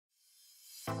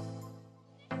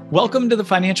Welcome to the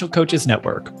Financial Coaches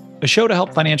Network, a show to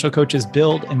help financial coaches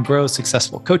build and grow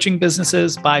successful coaching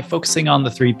businesses by focusing on the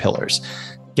three pillars: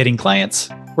 getting clients,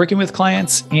 working with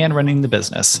clients, and running the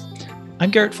business.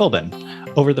 I'm Garrett Philbin.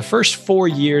 Over the first 4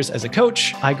 years as a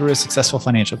coach, I grew a successful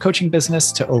financial coaching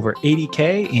business to over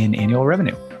 $80K in annual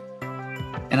revenue.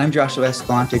 And I'm Joshua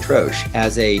Escalante Troche.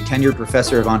 As a tenured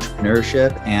professor of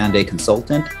entrepreneurship and a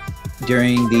consultant,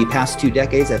 during the past 2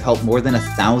 decades, I've helped more than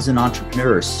 1,000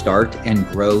 entrepreneurs start and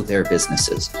grow their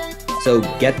businesses. So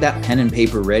get that pen and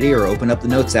paper ready or open up the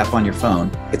Notes app on your phone.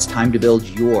 It's time to build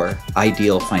your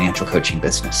ideal financial coaching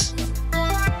business.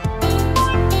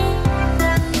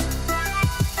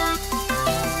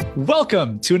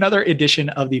 Welcome to another edition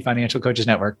of the Financial Coaches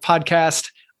Network podcast.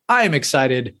 I am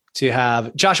excited to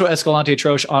have Joshua Escalante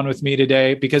Troche on with me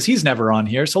today because he's never on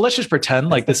here. So let's just pretend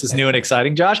like this is new and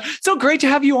exciting. Josh, so great to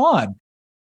have you on.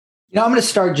 You know, I'm going to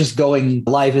start just going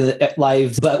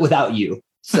live, but without you.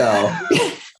 So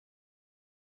I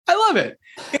love it.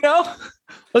 You know,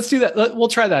 let's do that. We'll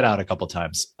try that out a couple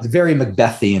times. It's very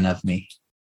Macbethian of me.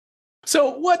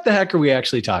 So what the heck are we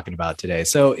actually talking about today?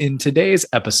 So in today's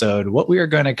episode, what we are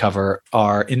going to cover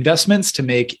are investments to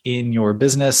make in your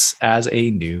business as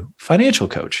a new financial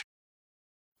coach.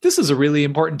 This is a really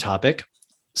important topic,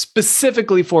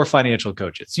 specifically for financial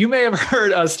coaches. You may have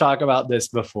heard us talk about this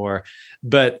before,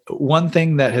 but one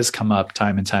thing that has come up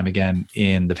time and time again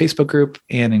in the Facebook group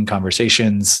and in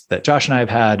conversations that Josh and I have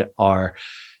had are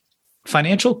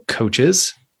financial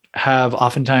coaches have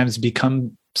oftentimes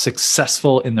become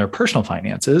successful in their personal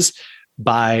finances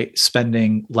by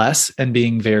spending less and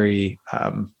being very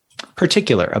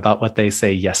particular about what they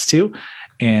say yes to.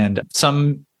 And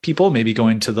some people maybe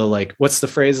going to the, what's the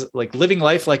phrase? Living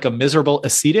life like a miserable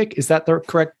ascetic. Is that the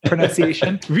correct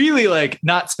pronunciation? Really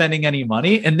not spending any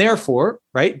money and therefore,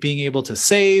 right, being able to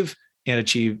save and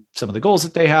achieve some of the goals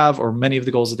that they have or many of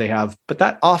the goals that they have. But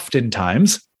that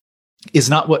oftentimes is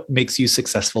not what makes you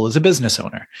successful as a business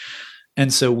owner.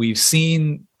 And so we've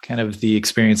seen kind of the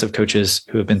experience of coaches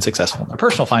who have been successful in their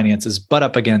personal finances, butt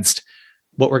up against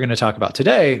what we're going to talk about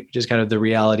today, which is kind of the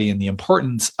reality and the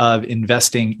importance of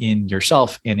investing in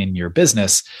yourself and in your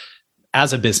business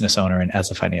as a business owner and as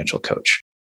a financial coach.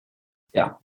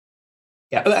 Yeah.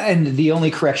 And the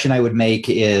only correction I would make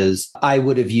is I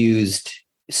would have used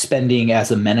spending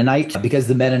as a Mennonite, because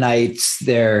the Mennonites,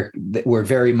 were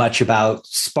very much about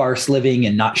sparse living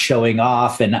and not showing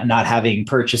off and not having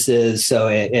purchases. So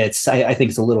I think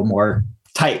it's a little more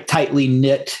tightly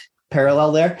knit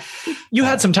parallel there. You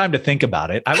had some time to think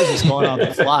about it. I was just going on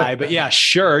the fly, but yeah,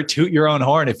 sure. Toot your own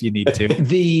horn if you need to.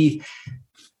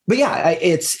 But yeah,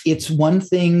 it's one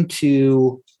thing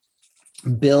to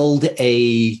build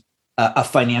a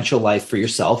financial life for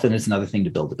yourself, and it's another thing to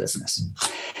build a business.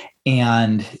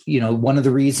 And, one of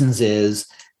the reasons is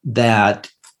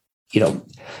that,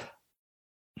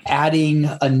 adding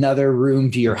another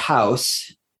room to your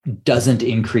house doesn't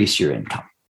increase your income.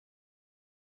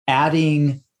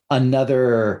 Adding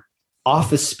another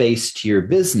office space to your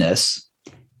business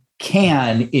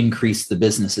can increase the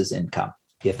business's income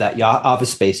if that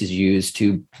office space is used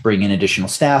to bring in additional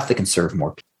staff that can serve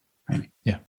more people. Right?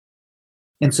 Yeah.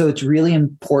 And so it's really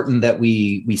important that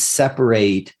we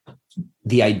separate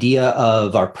the idea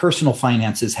of our personal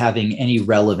finances having any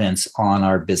relevance on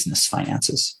our business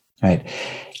finances, right?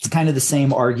 It's kind of the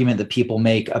same argument that people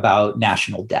make about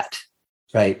national debt,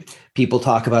 right? People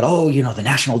talk about, the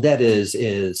national debt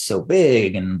is so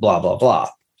big and blah, blah, blah.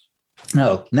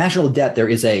 No, national debt, there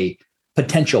is a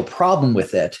potential problem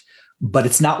with it, but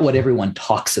it's not what everyone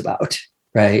talks about,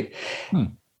 right?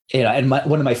 And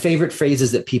one of my favorite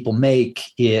phrases that people make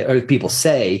or people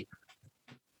say,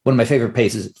 one of my favorite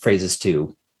phrases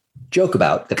to joke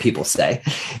about that people say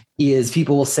is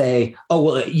people will say,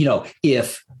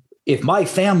 if my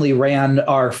family ran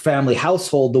our family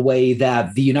household the way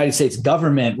that the United States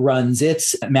government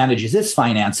manages its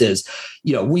finances,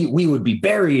 we would be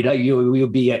buried. We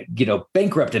would be,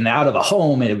 bankrupt and out of a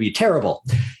home, and it would be terrible.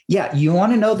 Yeah. You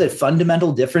want to know the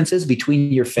fundamental differences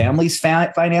between your family's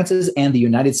finances and the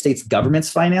United States government's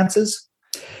finances?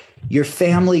 Your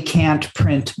family can't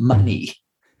print money.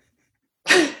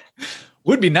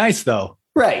 Would be nice though.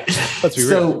 Right. Let's be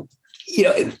real.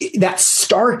 So, that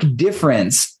stark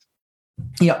difference,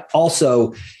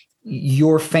 also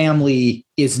your family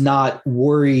is not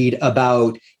worried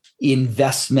about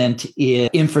investment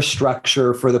in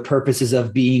infrastructure for the purposes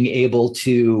of being able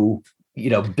to,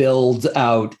 build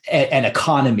out an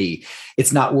economy.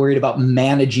 It's not worried about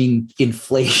managing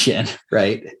inflation,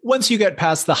 right? Once you get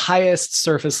past the highest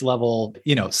surface level,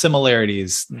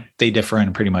 similarities, they differ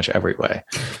in pretty much every way.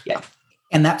 Yeah.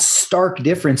 And that stark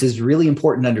difference is really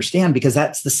important to understand because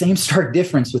that's the same stark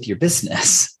difference with your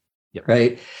business,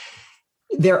 right?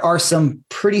 There are some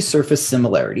pretty surface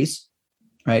similarities,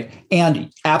 right?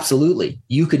 And absolutely,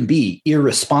 you can be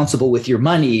irresponsible with your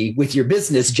money, with your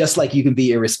business, just like you can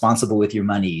be irresponsible with your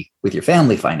money, with your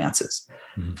family finances.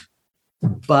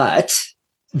 But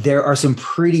there are some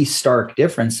pretty stark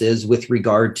differences with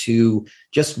regard to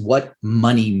just what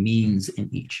money means in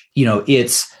each. You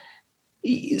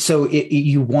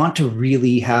want to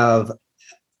really have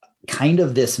kind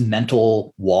of this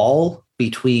mental wall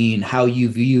between how you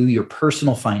view your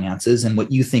personal finances and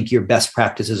what you think your best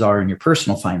practices are in your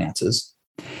personal finances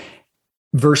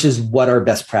versus what are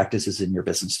best practices in your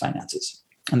business finances.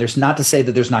 And there's not to say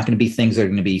that there's not going to be things that are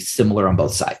going to be similar on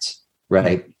both sides,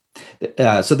 right?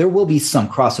 So there will be some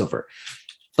crossover,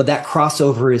 but that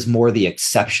crossover is more the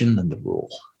exception than the rule.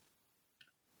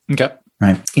 Okay.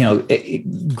 Right. A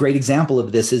great example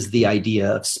of this is the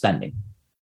idea of spending,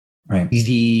 right?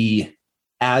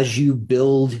 As you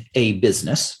build a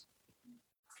business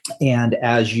and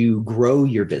as you grow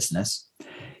your business,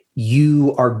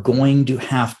 you are going to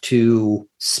have to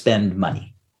spend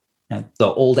money. And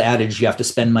the old adage, you have to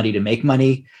spend money to make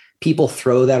money. People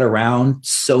throw that around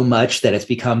so much that it's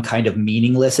become kind of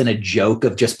meaningless and a joke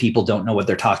of just people don't know what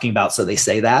they're talking about. So they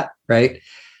say that, right?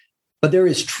 But there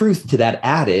is truth to that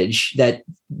adage that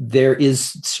there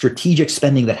is strategic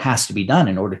spending that has to be done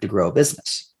in order to grow a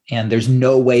business. And there's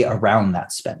no way around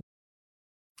that spending.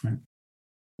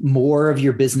 More of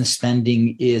your business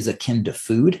spending is akin to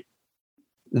food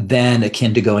than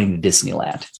akin to going to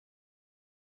Disneyland.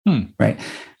 Right?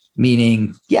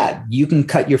 Meaning, you can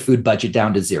cut your food budget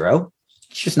down to zero.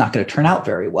 It's just not going to turn out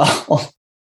very well.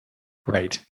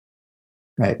 Right.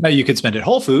 Now you could spend at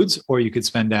Whole Foods, or you could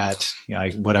spend at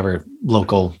whatever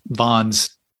local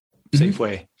Vons,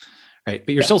 Safeway, right?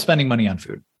 But you're still spending money on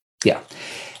food. Yeah,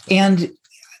 and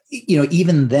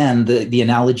even then, the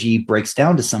analogy breaks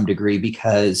down to some degree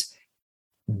because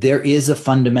there is a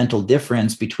fundamental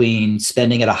difference between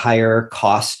spending at a higher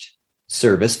cost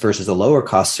service versus a lower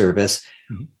cost service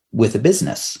with a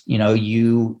business.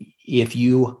 If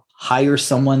you hire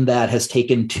someone that has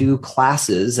taken 2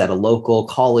 classes at a local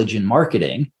college in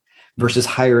marketing versus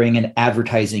hiring an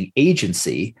advertising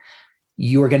agency,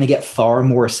 you are going to get far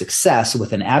more success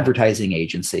with an advertising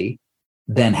agency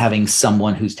than having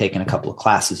someone who's taken a couple of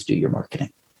classes do your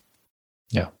marketing.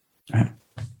 Yeah. Right.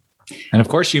 And of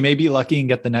course, you may be lucky and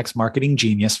get the next marketing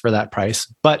genius for that price,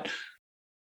 but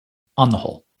on the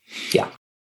whole. Yeah.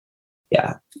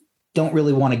 Don't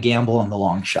really want to gamble on the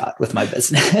long shot with my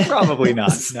business. Probably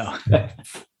not. No.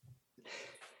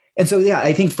 And so,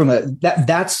 I think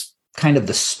that's kind of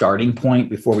the starting point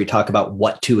before we talk about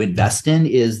what to invest in,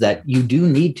 is that you do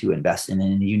need to invest in,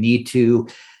 and you need to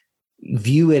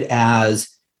view it as,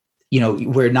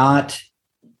 we're not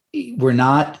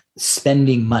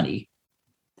spending money.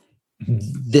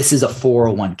 This is a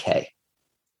 401k.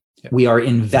 Yep. We are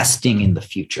investing in the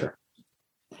future.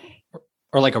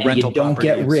 Or like a rental. You don't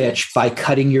get rich by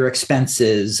cutting your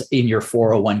expenses in your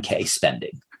 401k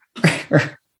spending.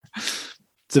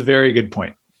 It's a very good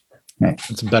point. Right.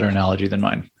 It's a better analogy than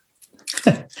mine.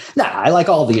 I like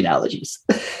all the analogies.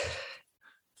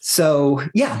 So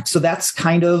that's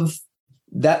kind of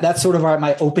that's sort of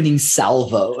my opening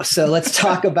salvo. So let's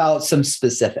talk about some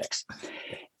specifics.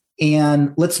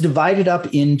 And let's divide it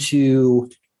up into,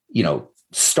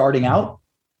 starting out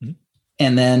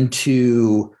and then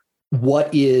to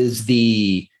what is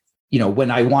the,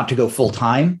 when I want to go full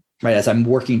time, right? As I'm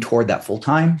working toward that full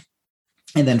time.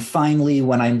 And then finally,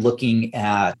 when I'm looking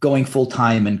at going full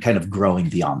time and kind of growing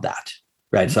beyond that,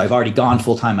 right? So I've already gone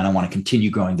full time and I want to continue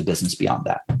growing the business beyond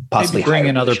that, possibly maybe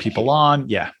bringing other people on.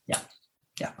 Yeah.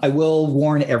 I will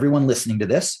warn everyone listening to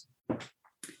this.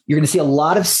 You're going to see a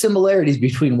lot of similarities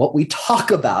between what we talk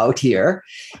about here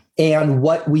and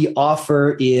what we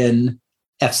offer in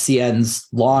FCN's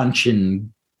launch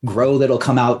and grow that'll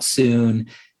come out soon,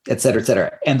 et cetera, et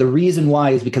cetera. And the reason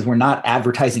why is because we're not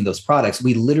advertising those products.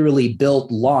 We literally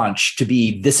built launch to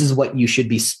be, this is what you should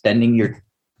be spending your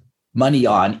money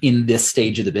on in this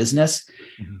stage of the business.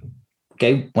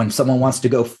 Okay. When someone wants to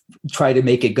go try to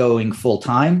make it going full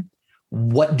time,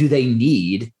 what do they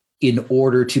need in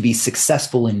order to be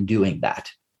successful in doing that?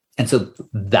 And so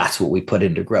that's what we put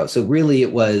into grow. So really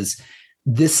it was,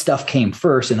 this stuff came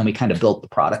first and then we kind of built the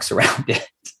products around it.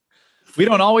 We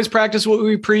don't always practice what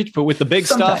we preach, but with the big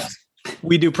stuff,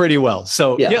 we do pretty well.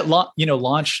 So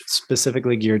launch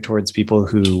specifically geared towards people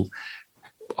who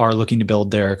are looking to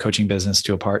build their coaching business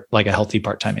to a healthy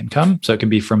part-time income. So it can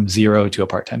be from 0 to a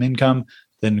part-time income.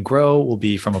 Then grow will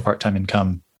be from a part-time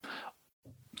income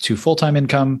to full-time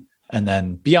income. And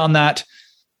then beyond that,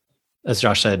 as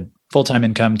Josh said, full-time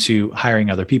income to hiring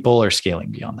other people or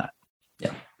scaling beyond that.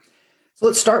 Yeah. So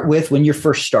let's start with when you're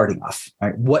first starting off. All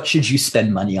right, what should you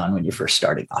spend money on when you're first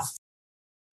starting off?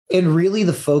 And really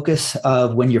the focus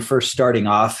of when you're first starting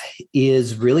off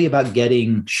is really about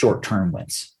getting short-term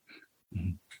wins.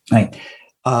 Right.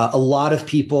 A lot of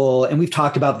people, and we've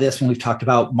talked about this when we've talked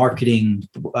about marketing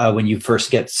when you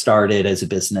first get started as a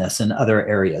business and other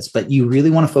areas, but you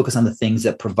really want to focus on the things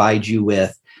that provide you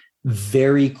with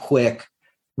very quick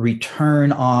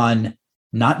return on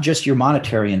not just your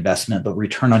monetary investment, but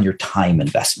return on your time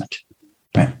investment.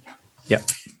 Right. Yeah.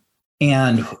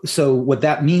 And so what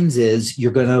that means is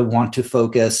you're going to want to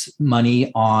focus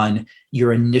money on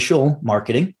your initial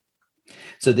marketing.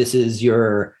 So this is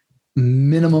your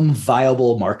minimum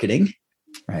viable marketing,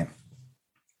 right?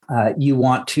 You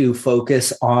want to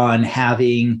focus on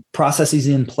having processes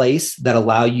in place that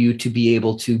allow you to be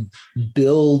able to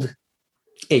build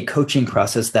a coaching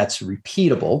process that's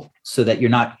repeatable so that you're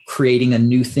not creating a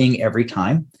new thing every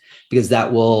time, because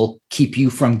that will keep you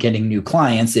from getting new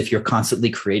clients if you're constantly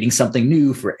creating something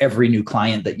new for every new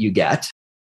client that you get.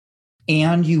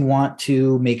 And you want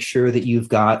to make sure that you've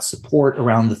got support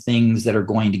around the things that are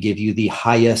going to give you the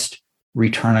highest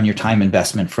return on your time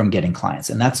investment from getting clients.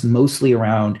 And that's mostly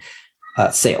around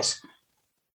sales,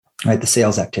 right? The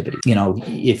sales activity.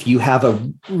 If you have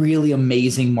a really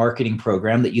amazing marketing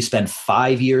program that you spend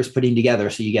 5 years putting together,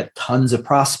 so you get tons of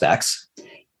prospects,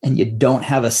 and you don't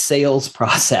have a sales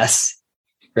process,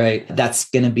 right? That's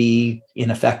going to be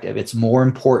ineffective. It's more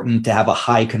important to have a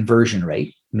high conversion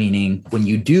rate, meaning when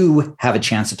you do have a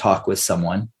chance to talk with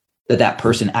someone, that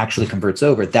person actually converts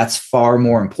over. That's far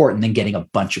more important than getting a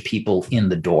bunch of people in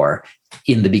the door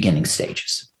in the beginning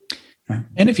stages.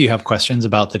 And if you have questions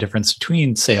about the difference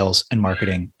between sales and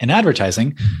marketing and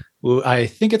advertising, I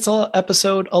think it's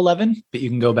episode 11, but you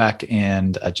can go back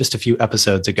and just a few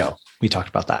episodes ago, we talked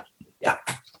about that. Yeah.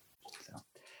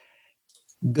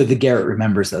 Good that Garrett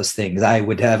remembers those things. I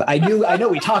know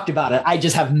we talked about it. I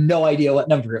just have no idea what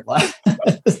number it was.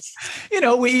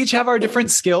 We each have our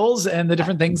different skills and the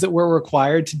different things that we're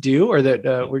required to do or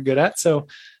that we're good at. So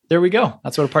there we go.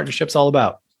 That's what a partnership's all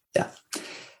about. Yeah.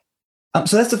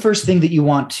 So that's the first thing that you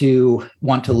want to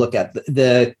look at.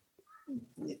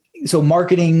 So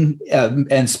marketing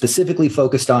and specifically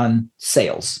focused on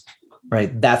sales,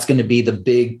 right? That's going to be the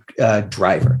big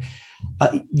driver.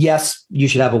 Yes, you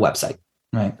should have a website.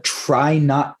 Right. Try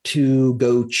not to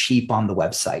go cheap on the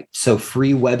website. So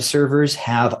free web servers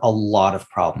have a lot of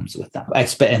problems with them.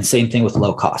 And same thing with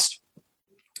low cost.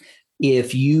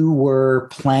 If you were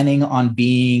planning on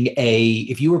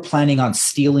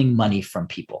stealing money from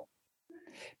people,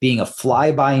 being a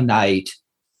fly-by-night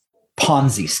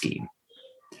Ponzi scheme,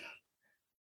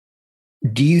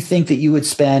 do you think that you would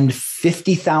spend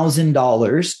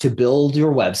 $50,000 to build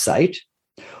your website?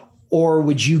 Or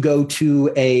would you go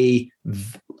to a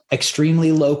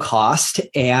extremely low cost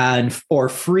or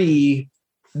free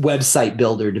website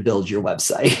builder to build your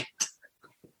website?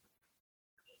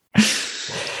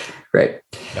 Right.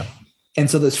 Yeah. And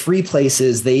so those free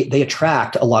places, they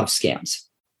attract a lot of scams.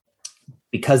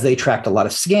 Because they attract a lot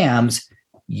of scams,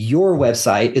 your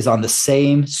website is on the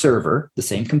same server, the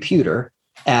same computer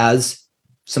as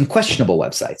some questionable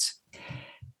websites.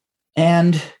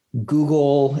 And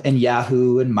Google and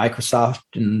Yahoo and Microsoft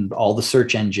and all the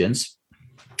search engines,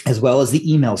 as well as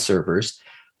the email servers,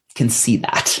 can see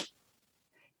that.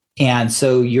 And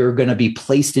so you're going to be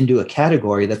placed into a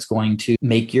category that's going to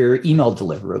make your email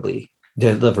deliverability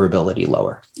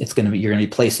lower. You're going to be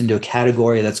placed into a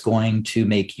category that's going to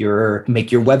make your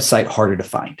website harder to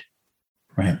find.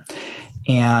 Right.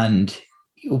 And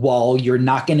while you're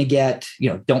not going to get,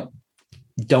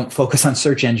 don't focus on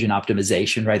search engine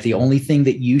optimization, right? The only thing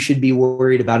that you should be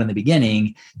worried about in the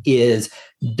beginning is,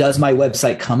 does my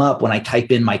website come up when I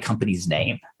type in my company's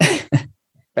name?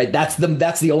 Right? That's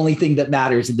the only thing that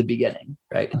matters in the beginning,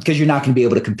 right? Because you're not going to be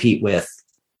able to compete with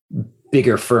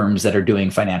bigger firms that are doing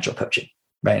financial coaching,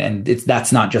 right? And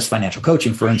that's not just financial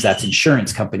coaching firms, that's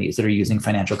insurance companies that are using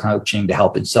financial coaching to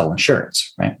help and sell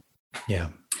insurance, right? Yeah.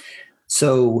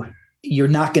 So you're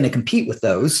not going to compete with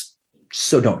those,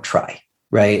 so don't try.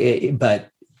 Right. But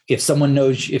if someone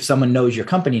knows your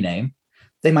company name,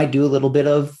 they might do a little bit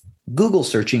of Google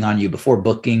searching on you before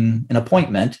booking an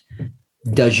appointment.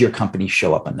 Does your company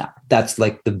show up on that? That's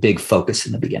like the big focus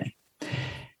in the beginning.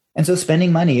 And so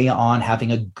spending money on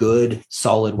having a good,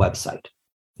 solid website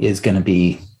is going to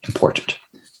be important.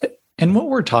 And what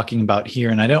we're talking about here,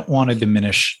 and I don't want to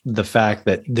diminish the fact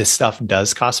that this stuff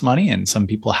does cost money and some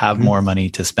people have more money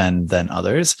to spend than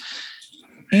others.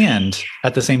 And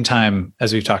at the same time,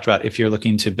 as we've talked about, if you're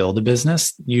looking to build a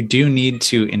business, you do need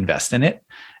to invest in it.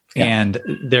 Yeah. And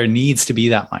there needs to be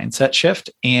that mindset shift.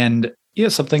 And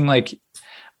something like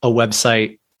a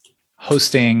website,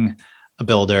 hosting, a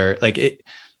builder, like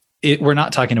we're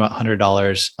not talking about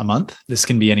 $100 a month. This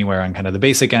can be anywhere on kind of the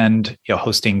basic end,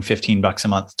 hosting $15 a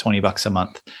month, $20 a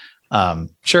month.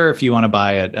 Sure, if you want to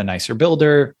buy a nicer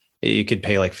builder, you could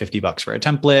pay like $50 for a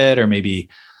template, or maybe,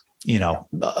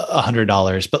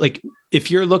 $100. But like, if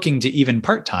you're looking to even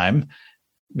part-time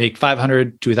make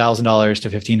 $500 to $1,000 to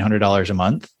 $1,500 a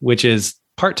month, which is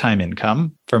part-time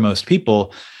income for most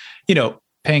people,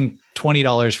 paying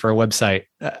 $20 for a website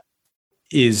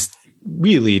is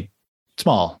really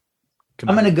small.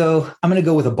 I'm going to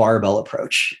go with a barbell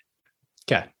approach.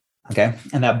 Okay.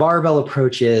 And that barbell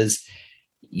approach is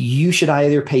you should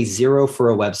either pay $0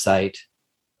 for a website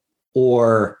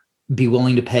or be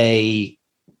willing to pay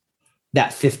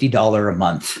that $50 a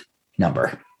month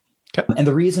number. Okay. And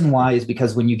the reason why is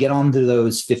because when you get onto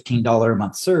those $15 a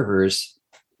month servers,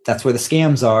 that's where the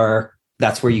scams are.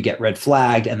 That's where you get red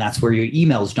flagged, and that's where your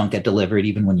emails don't get delivered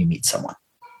even when you meet someone.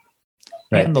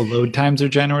 Right. And the load times are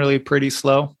generally pretty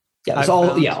slow. Yeah, there's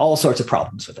all sorts of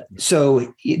problems with it.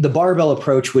 So the barbell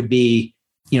approach would be,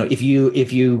 if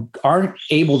you aren't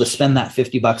able to spend that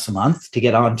 $50 a month to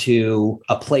get onto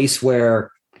a place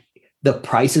where the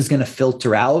price is going to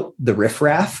filter out the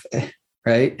riffraff,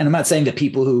 right? And I'm not saying that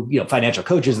people who, financial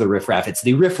coaches, the riffraff, it's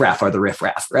the riffraff are the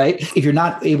riffraff, right? If you're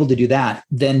not able to do that,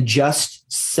 then just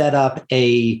set up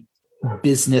a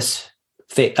business,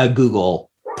 a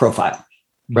Google profile,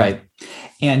 right?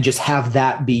 And just have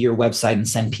that be your website and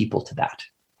send people to that,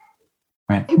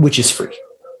 right? Which is free,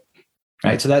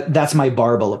 right? So that's my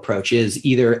barbell approach is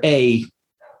either A,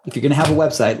 if you're going to have a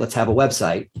website, let's have a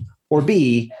website, or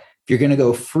B, if you're going to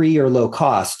go free or low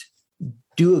cost,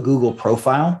 do a Google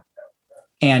profile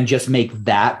and just make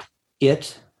that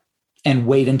it, and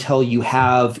wait until you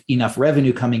have enough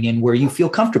revenue coming in where you feel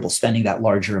comfortable spending that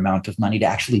larger amount of money to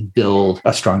actually build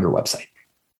a stronger website.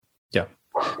 Yeah.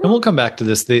 And we'll come back to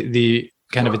this. The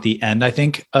kind of at the end, I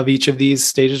think, of each of these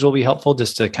stages will be helpful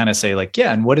just to kind of say like,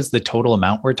 and what is the total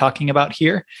amount we're talking about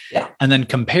here? Yeah. And then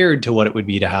compared to what it would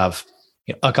be to have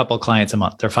a couple of clients a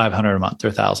month, or $500 a month, or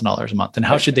 $1,000 a month. And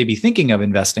how should they be thinking of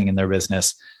investing in their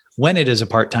business when it is a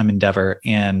part-time endeavor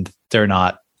and they're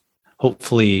not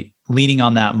hopefully leaning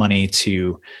on that money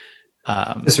to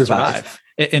survive.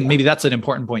 And maybe that's an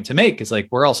important point to make, is like,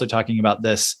 we're also talking about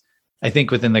this, I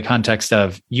think, within the context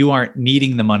of you aren't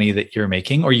needing the money that you're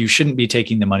making, or you shouldn't be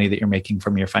taking the money that you're making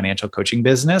from your financial coaching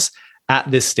business at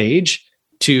this stage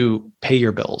to pay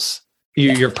your bills,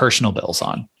 your personal bills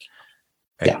on.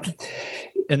 Right? Yeah.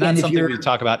 And that's something we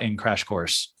talk about in Crash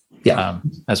Course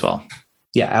as well.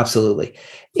 Yeah, absolutely.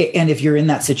 And if you're in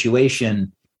that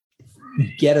situation,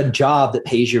 get a job that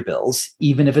pays your bills,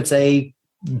 even if it's a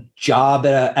job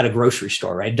at a grocery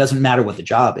store, right? It doesn't matter what the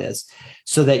job is,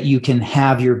 so that you can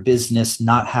have your business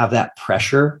not have that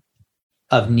pressure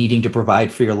of needing to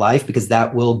provide for your life, because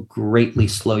that will greatly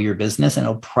slow your business and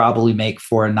it'll probably make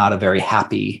for not a very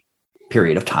happy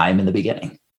period of time in the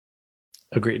beginning.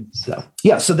 Agreed. So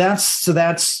those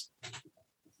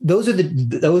are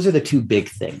the two big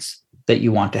things that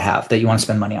you want to have, that you want to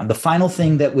spend money on. The final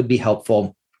thing that would be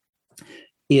helpful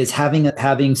is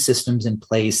having systems in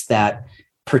place that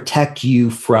protect you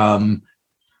from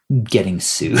getting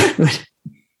sued,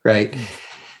 right?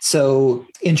 So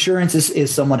insurance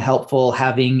is somewhat helpful,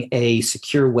 having a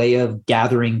secure way of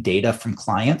gathering data from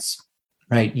clients,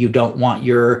 right? You don't want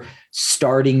your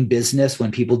starting business,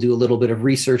 when people do a little bit of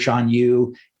research on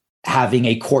you, having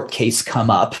a court case come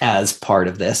up as part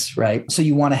of this, right? So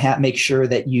you want to make sure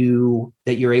that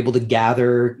you're able to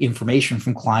gather information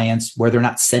from clients where they're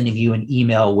not sending you an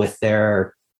email with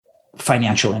their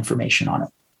financial information on it,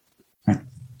 right?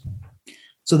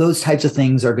 So those types of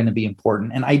things are going to be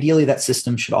important. And ideally, that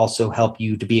system should also help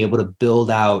you to be able to build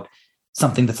out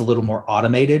something that's a little more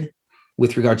automated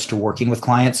with regards to working with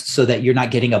clients, so that you're not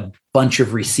getting a bunch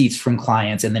of receipts from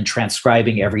clients and then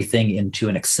transcribing everything into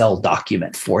an Excel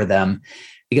document for them.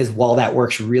 Because while that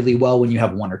works really well when you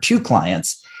have one or two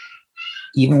clients,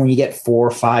 even when you get 4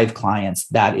 or 5 clients,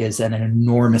 that is an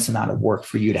enormous amount of work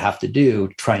for you to have to do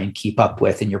to try and keep up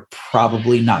with, and you're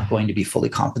probably not going to be fully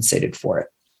compensated for it.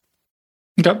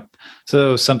 Okay.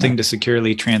 So something to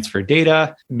securely transfer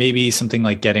data, maybe something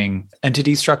like getting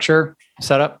entity structure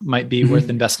set up might be worth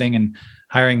investing in,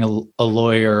 hiring a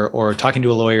lawyer or talking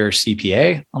to a lawyer or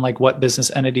CPA on like what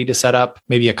business entity to set up,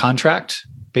 maybe a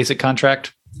basic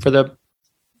contract for the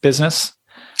business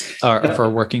or for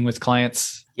working with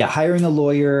clients. Yeah. Hiring a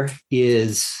lawyer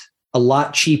is a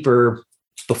lot cheaper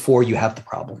before you have the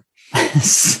problem.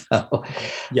 So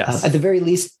Yes. at the very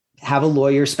least, have a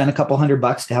lawyer spend a couple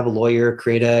 $100 to have a lawyer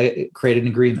create an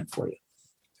agreement for you.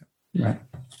 Right.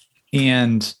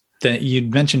 And then you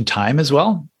mentioned time as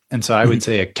well. And so I would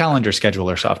say a calendar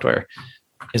scheduler software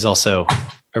is also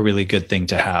a really good thing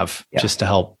to have, just to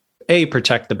help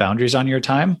protect the boundaries on your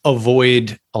time,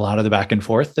 avoid a lot of the back and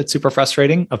forth that's super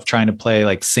frustrating of trying to play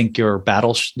like sync your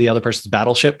the other person's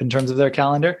battleship in terms of their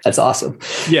calendar. That's awesome.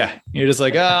 Yeah. You're just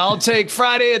like, I'll take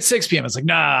Friday at 6 p.m. It's like,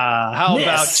 nah, how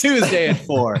about Tuesday at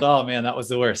 4? Oh man, that was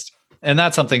the worst. And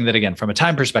that's something that, again, from a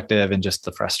time perspective and just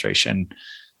the frustration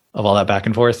of all that back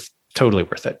and forth, totally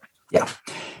worth it. Yeah.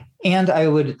 And I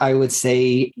would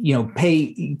say,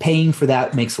 paying for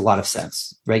that makes a lot of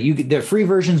sense, right? The free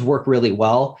versions work really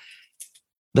well.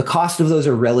 The cost of those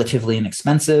are relatively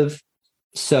inexpensive.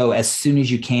 So as soon as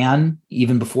you can,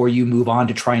 even before you move on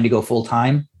to trying to go full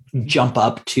time, jump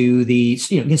up to you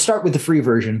can start with the free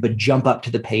version, but jump up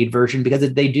to the paid version,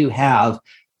 because they do have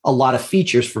a lot of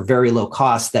features for very low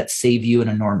cost that save you an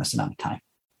enormous amount of time.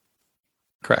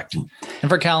 Correct. And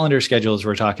for calendar schedules,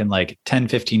 we're talking like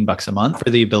 $10-15 a month for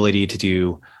the ability to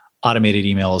do automated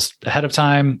emails ahead of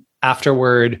time,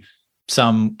 afterward.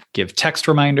 Some give text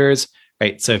reminders,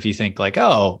 right? So if you think like,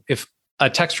 if a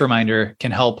text reminder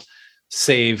can help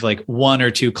save like 1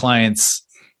 or 2 clients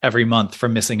every month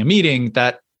from missing a meeting,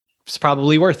 that's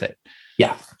probably worth it.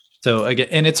 Yeah. So again,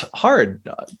 and it's hard,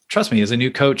 trust me, as a new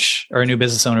coach or a new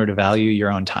business owner, to value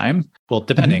your own time. Well,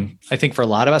 depending, I think for a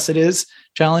lot of us, it is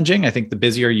challenging. I think the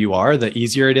busier you are, the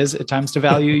easier it is at times to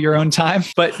value your own time.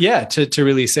 But yeah, to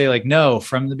really say like, no,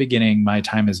 from the beginning, my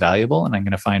time is valuable and I'm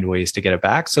going to find ways to get it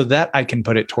back so that I can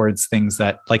put it towards things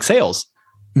that like sales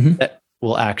that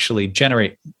will actually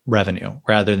generate revenue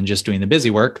rather than just doing the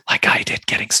busy work like I did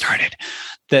getting started.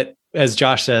 That, as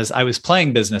Josh says, I was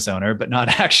playing business owner, but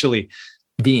not actually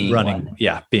being running.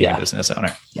 One. Being a business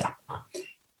owner. Yeah.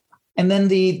 And then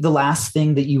the last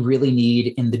thing that you really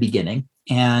need in the beginning,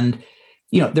 and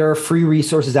there are free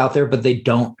resources out there, but they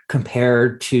don't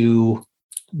compare to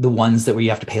the ones that where you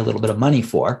have to pay a little bit of money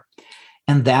for.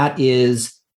 And that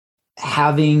is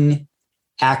having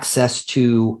access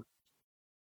to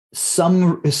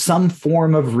some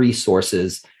form of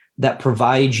resources that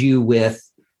provide you with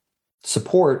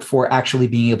support for actually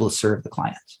being able to serve the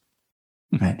clients.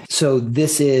 Right. So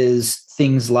this is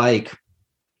things like,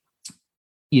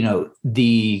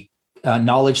 the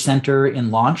Knowledge Center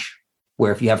in Launch,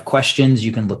 where if you have questions,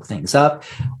 you can look things up,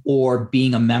 or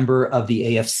being a member of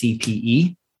the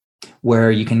AFCPE,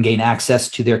 where you can gain access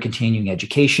to their continuing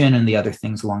education and the other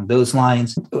things along those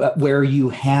lines, where you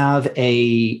have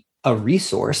a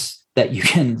resource that you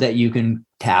can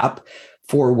tap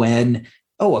for when,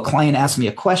 a client asks me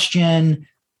a question,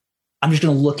 I'm just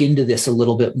going to look into this a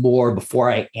little bit more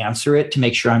before I answer it to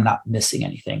make sure I'm not missing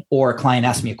anything. Or a client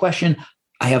asks me a question,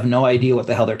 I have no idea what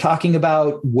the hell they're talking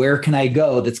about. Where can I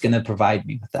go that's going to provide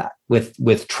me with that,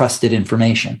 with trusted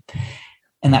information?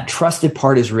 And that trusted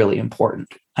part is really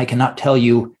important. I cannot tell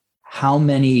you how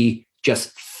many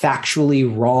just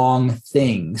factually wrong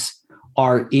things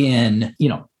are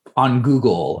on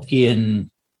Google,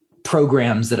 in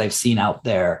programs that I've seen out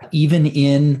there, even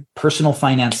in personal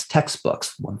finance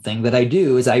textbooks. One thing that I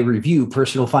do is I review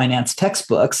personal finance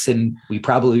textbooks, and we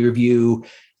probably review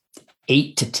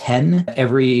 8 to 10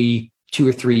 every 2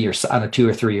 or 3 years on a 2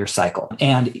 or 3 year cycle.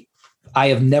 And I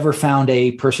have never found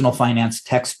a personal finance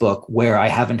textbook where I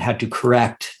haven't had to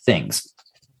correct things.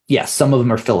 Yes, some of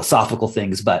them are philosophical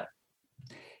things, but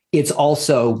it's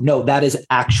also, no, that is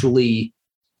actually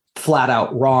flat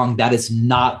out wrong. That is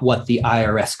not what the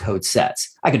IRS code says.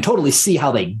 I can totally see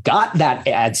how they got that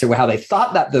answer, how they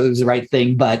thought that was the right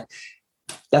thing, but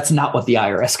that's not what the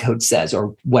IRS code says,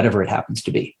 or whatever it happens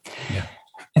to be. Yeah.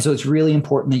 And so it's really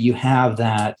important that you have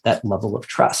that level of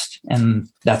trust. And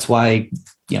that's why,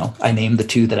 I named the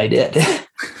 2 that I did.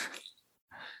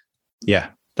 Yeah,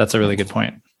 that's a really good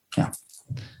point. Yeah.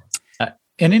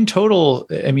 And in total,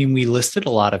 we listed a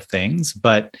lot of things,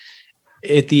 but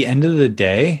at the end of the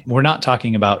day, we're not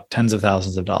talking about tens of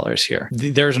thousands of dollars here.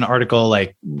 There's an article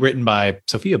written by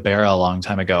Sophia Barra a long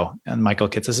time ago on Michael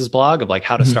Kitces's blog of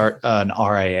how to start an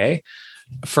RIA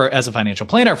as a financial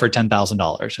planner for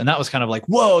 $10,000. And that was kind of like,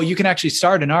 whoa, you can actually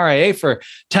start an RIA for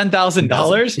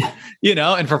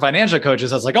 $10,000, and for financial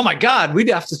coaches, I was like, oh my God, we'd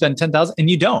have to spend $10,000. And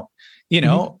you don't,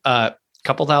 a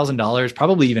couple $1,000s,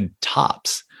 probably even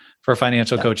tops for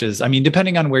financial coaches.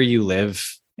 Depending on where you live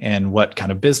and what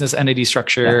kind of business entity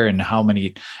structure and how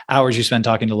many hours you spend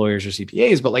talking to lawyers or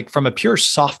CPAs. But from a pure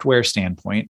software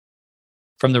standpoint,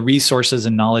 from the resources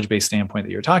and knowledge-based standpoint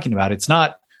that you're talking about, it's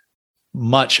not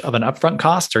much of an upfront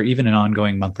cost or even an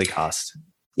ongoing monthly cost.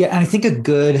 Yeah. And I think a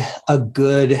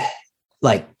good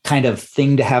like kind of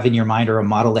thing to have in your mind or a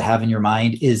model to have in your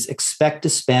mind is expect to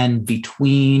spend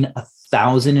between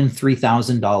 $1,000 and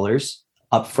 $3,000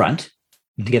 upfront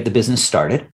to get the business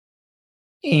started.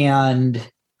 And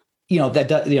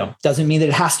that doesn't mean that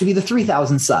it has to be the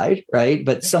 3,000 side, right?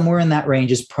 But somewhere in that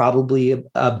range is probably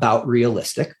about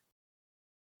realistic.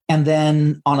 And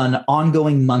then on an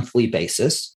ongoing monthly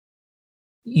basis,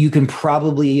 you can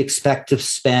probably expect to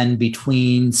spend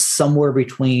somewhere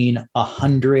between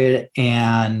 $105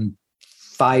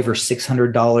 or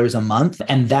 $600 a month.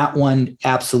 And that one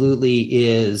absolutely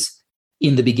is,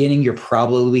 in the beginning, you're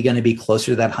probably going to be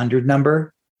closer to that 100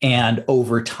 number. And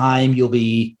over time, you'll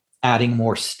be adding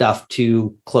more stuff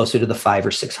to closer to the $500 or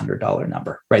 $600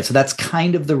 number, right? So that's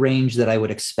kind of the range that I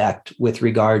would expect with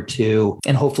regard to,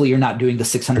 and hopefully you're not doing the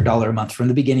 $600 a month from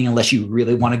the beginning unless you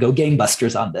really want to go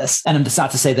gangbusters on this. And it's not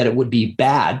to say that it would be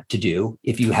bad to do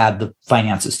if you had the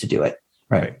finances to do it,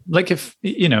 right? Like if,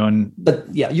 but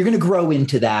yeah, you're going to grow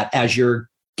into that as you're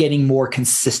getting more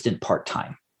consistent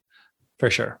part-time.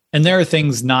 For sure. And there are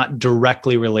things not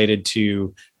directly related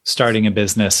to starting a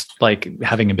business, like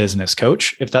having a business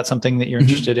coach, if that's something that you're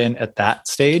interested in at that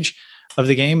stage of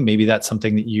the game. Maybe that's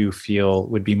something that you feel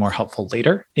would be more helpful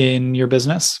later in your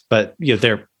business. But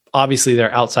there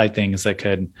are outside things that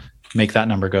could make that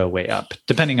number go way up,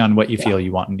 depending on what you feel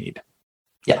you want and need.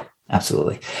 Yeah,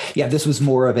 absolutely. Yeah, this was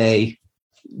more of a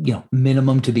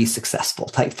minimum to be successful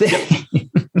type thing.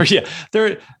 Yeah, there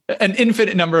are an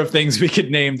infinite number of things we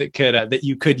could name that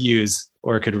you could use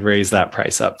or could raise that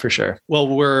price up for sure. Well,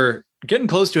 we're getting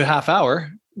close to a half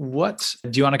hour. What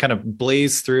do you want to kind of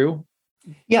blaze through?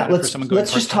 Yeah, let's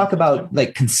just talk about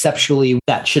like conceptually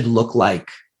that should look like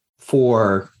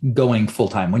for going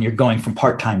full-time when you're going from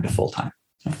part-time to full-time.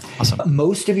 Awesome.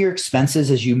 Most of your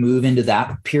expenses as you move into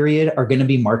that period are going to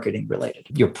be marketing related.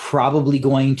 You're probably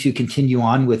going to continue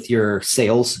on with your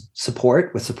sales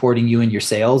support, with supporting you in your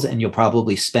sales, and you'll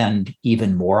probably spend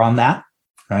even more on that,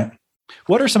 right?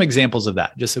 What are some examples of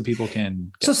that, just so people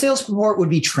can... So sales support would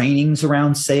be trainings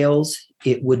around sales.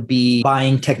 It would be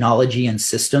buying technology and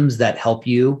systems that help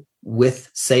you with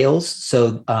sales.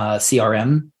 So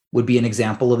CRM would be an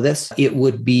example of this. It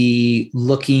would be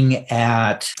looking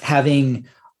at having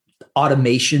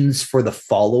automations for the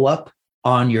follow-up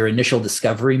on your initial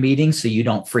discovery meeting so you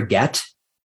don't forget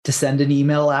to send an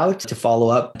email out to follow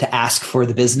up, to ask for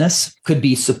the business. Could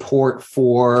be support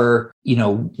for,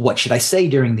 what should I say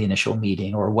during the initial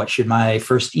meeting, or what should my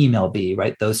first email be,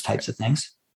 right? Those types of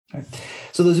things. Right.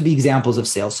 So those would be examples of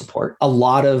sales support. A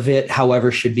lot of it,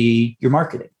 however, should be your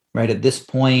marketing, right? At this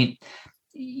point,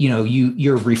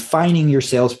 you're refining your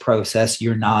sales process.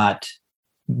 You're not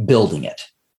building it,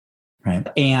 right?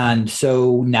 And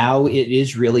so now it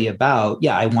is really about,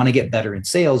 I want to get better in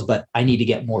sales, but I need to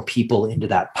get more people into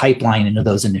that pipeline, into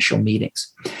those initial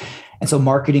meetings. And so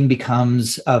marketing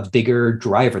becomes a bigger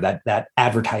driver. That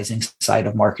advertising side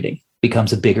of marketing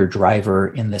becomes a bigger driver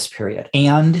in this period.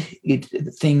 And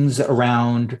things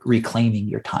around reclaiming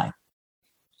your time.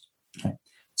 Okay.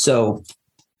 So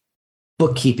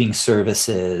bookkeeping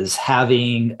services,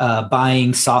 having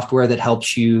buying software that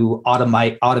helps you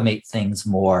automate things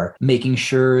more, making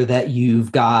sure that you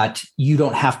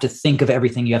don't have to think of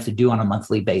everything you have to do on a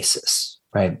monthly basis,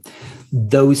 right?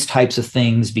 Those types of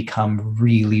things become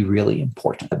really, really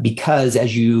important because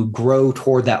as you grow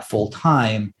toward that full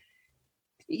time,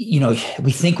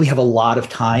 we think we have a lot of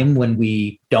time when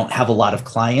we don't have a lot of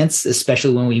clients,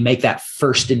 especially when we make that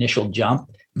first initial jump.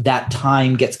 That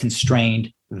time gets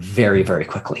constrained very, very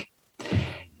quickly.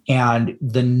 And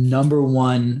the number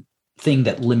one thing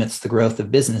that limits the growth of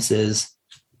businesses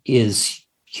is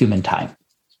human time.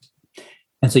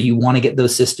 And so you want to get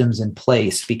those systems in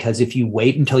place, because if you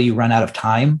wait until you run out of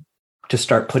time to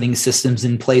start putting systems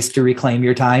in place to reclaim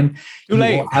your time, you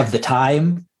won't have the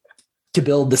time to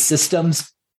build the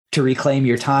systems to reclaim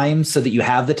your time so that you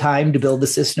have the time to build the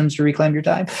systems to reclaim your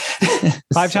time.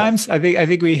 Five times? I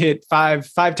think we hit five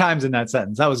times in that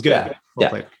sentence. That was good.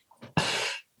 Yeah.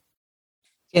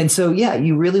 And so,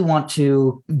 you really want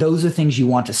to, those are things you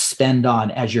want to spend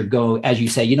on as you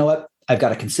say, you know what, I've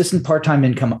got a consistent part-time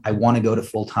income. I want to go to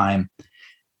full-time.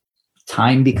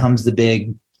 Time becomes the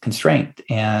big constraint.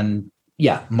 And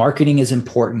marketing is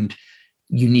important.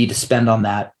 You need to spend on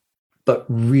that. But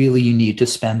really, you need to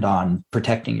spend on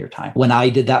protecting your time. When I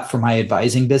did that for my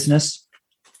advising business,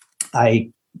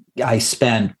 I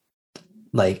spent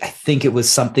I think it was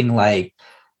something like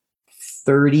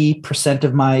 30%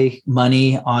 of my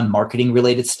money on marketing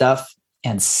related stuff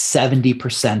and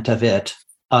 70% of it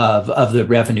of the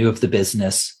revenue of the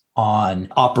business on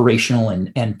operational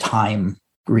and time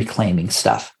reclaiming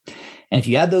stuff. And if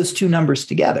you add those two numbers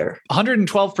together,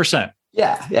 112%.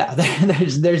 Yeah.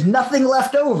 There's nothing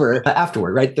left over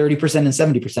afterward, right? 30% and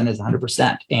 70% is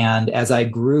 100%. And as I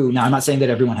grew, now I'm not saying that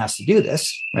everyone has to do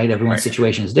this, right? Everyone's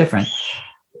situation is different,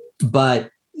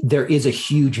 but there is a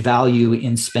huge value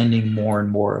in spending more and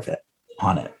more of it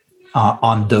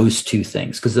on those two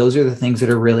things, because those are the things that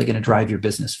are really going to drive your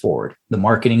business forward. The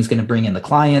marketing is going to bring in the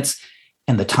clients,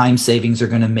 and the time savings are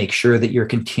going to make sure that you're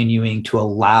continuing to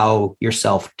allow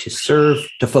yourself to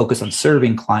focus on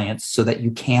serving clients so that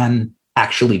you can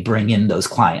actually bring in those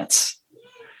clients.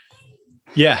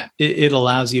 Yeah, it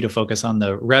allows you to focus on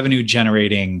the revenue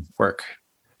generating work,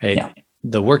 right? Yeah.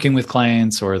 The working with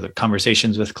clients or the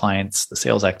conversations with clients, the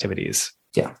sales activities.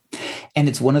 Yeah. And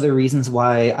it's one of the reasons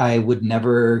why I would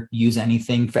never use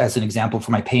anything as an example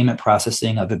for my payment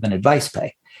processing other than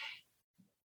AdvicePay.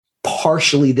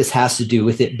 Partially, this has to do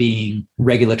with it being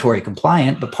regulatory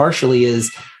compliant, but partially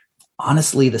is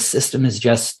honestly, the system is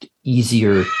just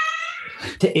easier.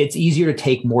 It's easier to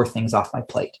take more things off my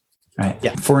plate. Right.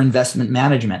 Yeah. For investment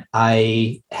management,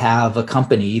 I have a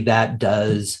company that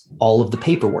does all of the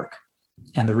paperwork.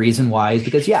 And the reason why is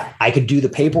because, I could do the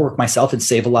paperwork myself and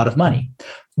save a lot of money,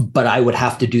 but I would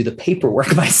have to do the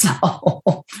paperwork myself.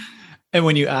 And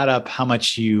when you add up how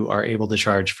much you are able to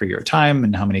charge for your time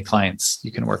and how many clients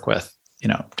you can work with,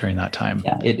 during that time.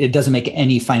 Yeah, it doesn't make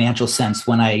any financial sense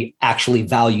when I actually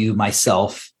value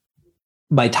myself,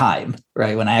 my time,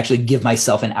 right? When I actually give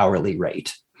myself an hourly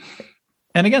rate.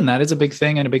 And again, that is a big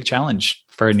thing and a big challenge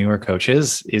for newer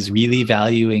coaches is really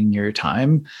valuing your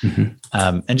time.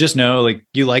 Mm-hmm. And just know,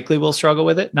 you likely will struggle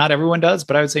with it. Not everyone does,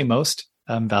 but I would say most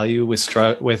value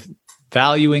with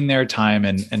valuing their time.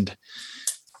 And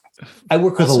I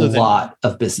work with a lot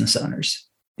of business owners.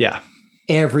 Yeah.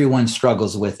 Everyone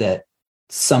struggles with it.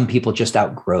 Some people just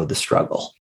outgrow the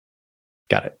struggle.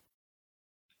 Got it.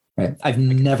 Right. I've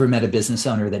never met a business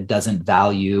owner that doesn't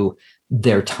value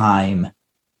their time,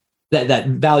 that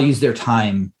values their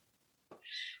time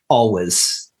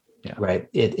always. Yeah. Right.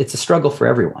 It's a struggle for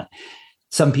everyone.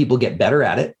 Some people get better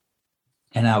at it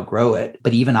and outgrow it,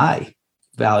 but even I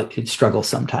struggle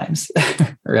sometimes.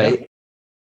 Right. Yeah.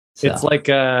 So. It's like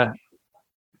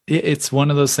it's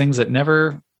one of those things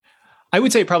that I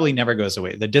would say probably never goes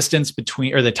away. The distance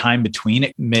between, or the time between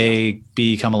it, may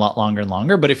become a lot longer and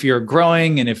longer. But if you're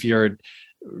growing and if you're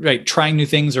trying new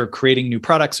things or creating new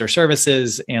products or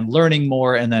services and learning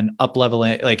more and then up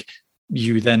leveling,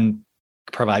 you then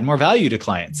provide more value to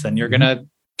clients, and you're going to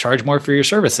charge more for your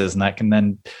services, and that can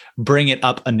then bring it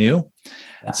up anew.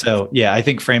 Yeah. So I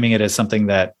think framing it as something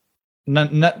that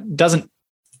doesn't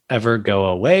ever go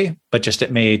away, but just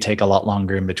it may take a lot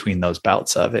longer in between those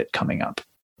bouts of it coming up.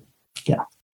 Yeah.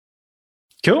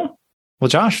 Cool. Well,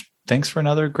 Josh, thanks for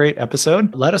another great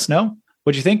episode. Let us know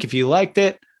what you think. If you liked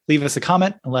it, leave us a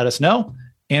comment and let us know.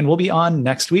 And we'll be on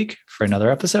next week for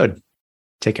another episode.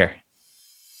 Take care.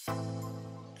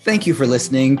 Thank you for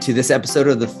listening to this episode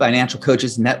of the Financial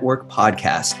Coaches Network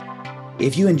podcast.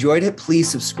 If you enjoyed it, please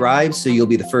subscribe so you'll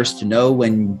be the first to know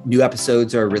when new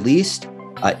episodes are released.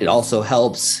 It also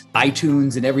helps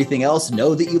iTunes and everything else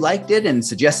know that you liked it and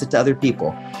suggest it to other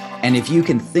people. And if you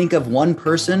can think of one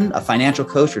person, a financial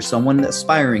coach or someone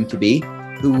aspiring to be,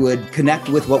 who would connect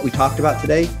with what we talked about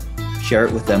today, share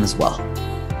it with them as well.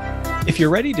 If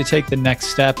you're ready to take the next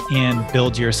step and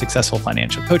build your successful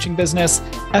financial coaching business,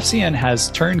 FCN has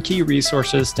turnkey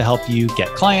resources to help you get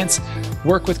clients,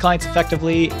 work with clients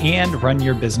effectively, and run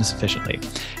your business efficiently.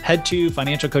 Head to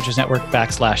Financial Coaches Network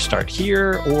 /start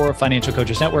here or Financial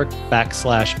Coaches Network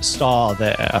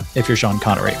 /stall if you're Sean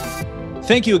Connery.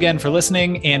 Thank you again for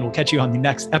listening, and we'll catch you on the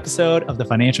next episode of the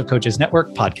Financial Coaches Network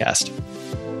podcast.